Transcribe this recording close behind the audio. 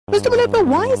Molepo,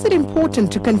 why is it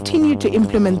important to continue to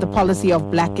implement the policy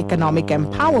of black economic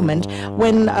empowerment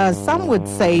when some would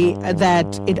say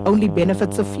that it only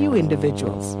benefits a few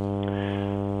individuals?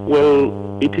 Well,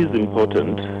 it is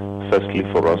important, firstly,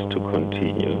 for us to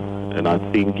continue. And I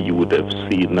think you would have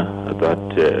seen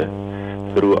that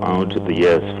throughout the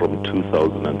years from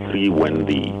 2003, when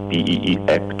the BEE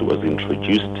Act was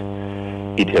introduced,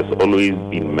 it has always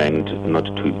been meant not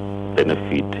to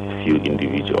benefit few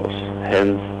individuals.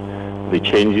 Hence, the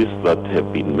changes that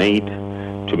have been made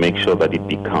to make sure that it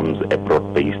becomes a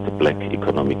broad-based black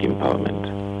economic empowerment.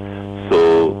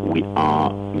 So we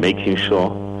are making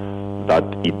sure that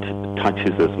it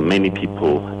touches as many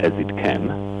people as it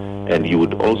can. And you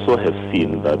would also have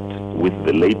seen that with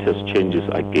the latest changes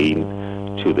again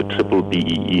to the triple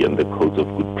BEE and the codes of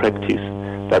good practice,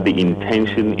 that the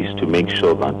intention is to make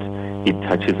sure that it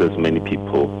touches as many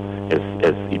people as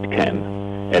it can.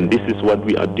 And this is what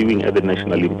we are doing at the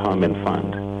National Empowerment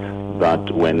Fund,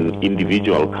 that when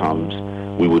individual comes,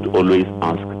 we would always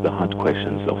ask the hard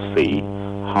questions of, say,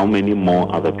 how many more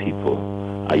other people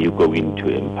are you going to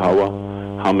empower?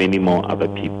 How many more other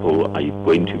people are you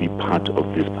going to be part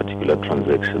of this particular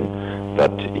transaction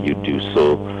that you do?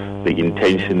 So the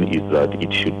intention is that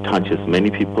it should touch as many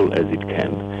people as it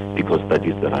can, because that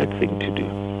is the right thing to do.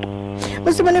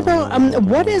 Mr. Molepo,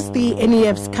 what is the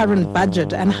NEF's current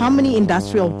budget and how many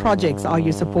industrial projects are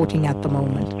you supporting at the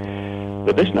moment?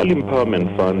 The National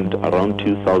Empowerment Fund around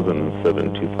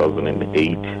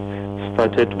 2007-2008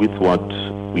 started with what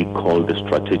we call the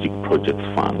Strategic Projects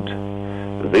Fund.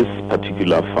 This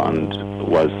particular fund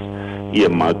was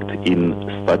earmarked in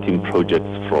starting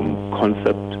projects from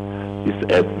concept. It's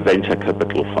a venture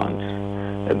capital fund.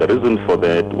 And the reason for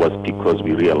that was because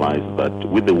we realized that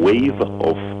with the wave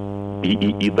of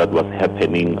BEE that was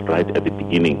happening right at the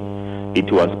beginning,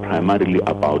 it was primarily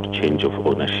about change of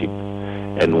ownership.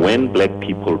 And when black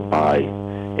people buy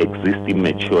existing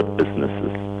matured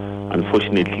businesses,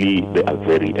 unfortunately, they are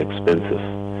very expensive.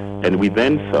 And we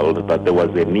then felt that there was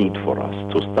a need for us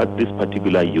to start this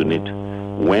particular unit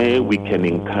where we can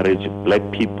encourage black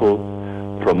people,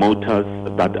 promoters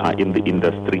that are in the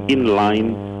industry, in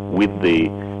line with the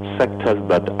sectors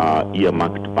that are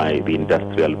earmarked by the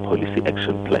Industrial Policy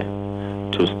Action Plan,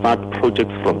 to start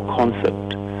projects from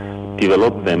concept,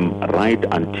 develop them right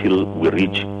until we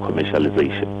reach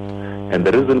commercialization. And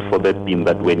the reason for that being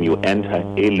that when you enter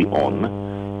early on,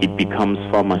 it becomes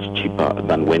far much cheaper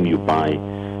than when you buy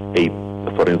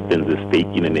for instance, a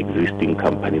stake in an existing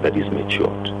company that is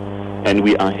matured. And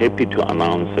we are happy to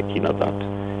announce, Sakina, that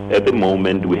at the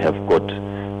moment we have got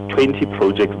 20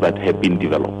 projects that have been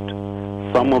developed.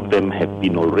 Some of them have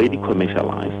been already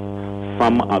commercialized.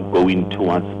 Some are going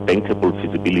towards bankable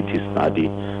feasibility study,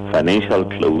 financial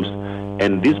close,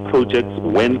 and these projects,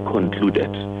 when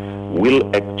concluded, will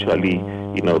actually,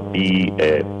 be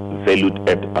valued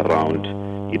at around,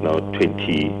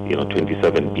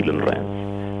 27 billion rands.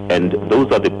 And those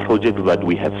are the projects that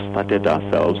we have started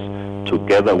ourselves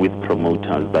together with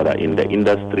promoters that are in the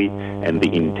industry, and the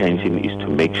intention is to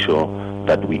make sure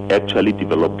that we actually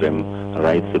develop them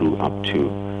right through up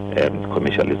to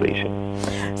commercialization.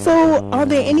 So are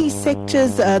there any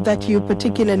sectors that you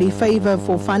particularly favor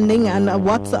for funding, and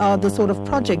what are the sort of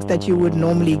projects that you would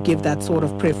normally give that sort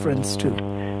of preference to?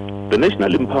 The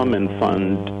National Empowerment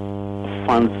Fund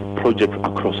funds projects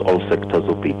across all sectors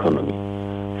of the economy,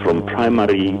 from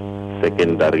primary,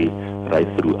 secondary, right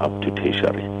through up to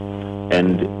tertiary.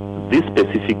 And this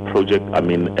specific project,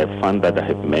 a fund that I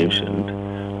have mentioned,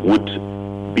 would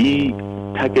be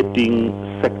targeting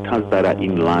sectors that are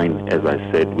in line, as I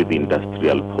said, with the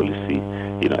industrial policy,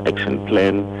 action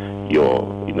plan, your,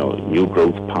 new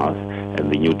growth path, and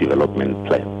the new development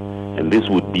plan. And this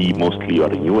would be mostly your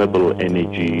renewable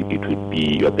energy, it would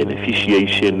be your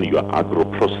beneficiation, your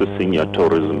agro-processing, your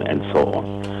tourism, and so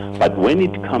on. But when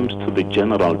it comes to the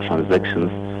general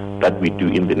transactions that we do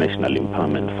in the National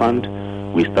Empowerment Fund,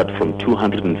 we start from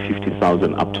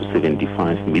 250,000 up to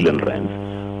 75 million rands.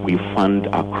 We fund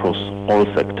across all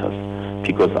sectors,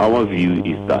 because our view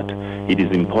is that it is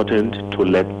important to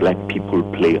let black people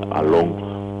play along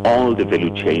all the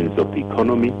value chains of the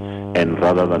economy, and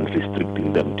rather than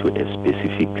restricting them to a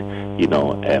specific,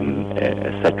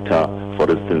 a sector, for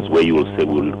instance, where you will say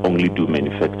we'll only do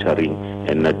manufacturing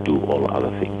and not do all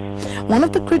other things. One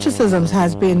of the criticisms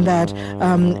has been that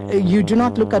you do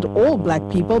not look at all black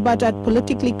people, but at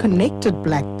politically connected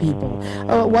black people.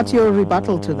 What's your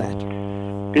rebuttal to that?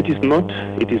 It is not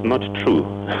true.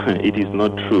 It is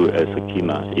not true,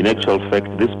 Sakina. In actual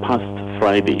fact, this past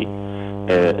Friday,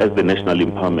 as the National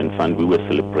Empowerment Fund, we were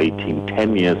celebrating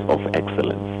 10 years of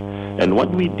excellence. And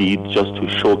what we did, just to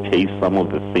showcase some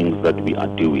of the things that we are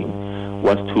doing,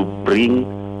 was to bring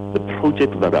the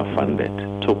projects that are funded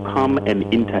to come and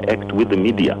interact with the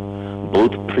media,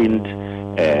 both print,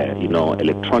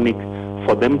 electronic,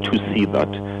 for them to see that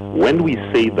when we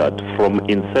say that from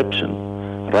inception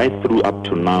right through up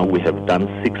to now, we have done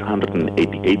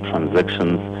 688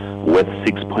 transactions worth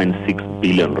 6.6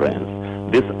 billion rands.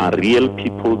 These are real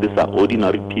people, these are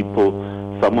ordinary people.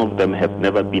 Some of them have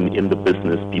never been in the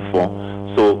business before.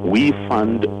 So we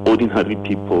fund ordinary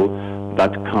people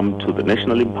that come to the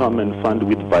National Empowerment Fund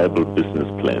with viable business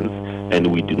plans, and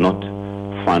we do not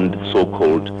fund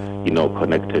so-called,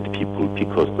 connected people,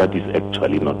 because that is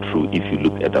actually not true if you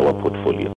look at our portfolio.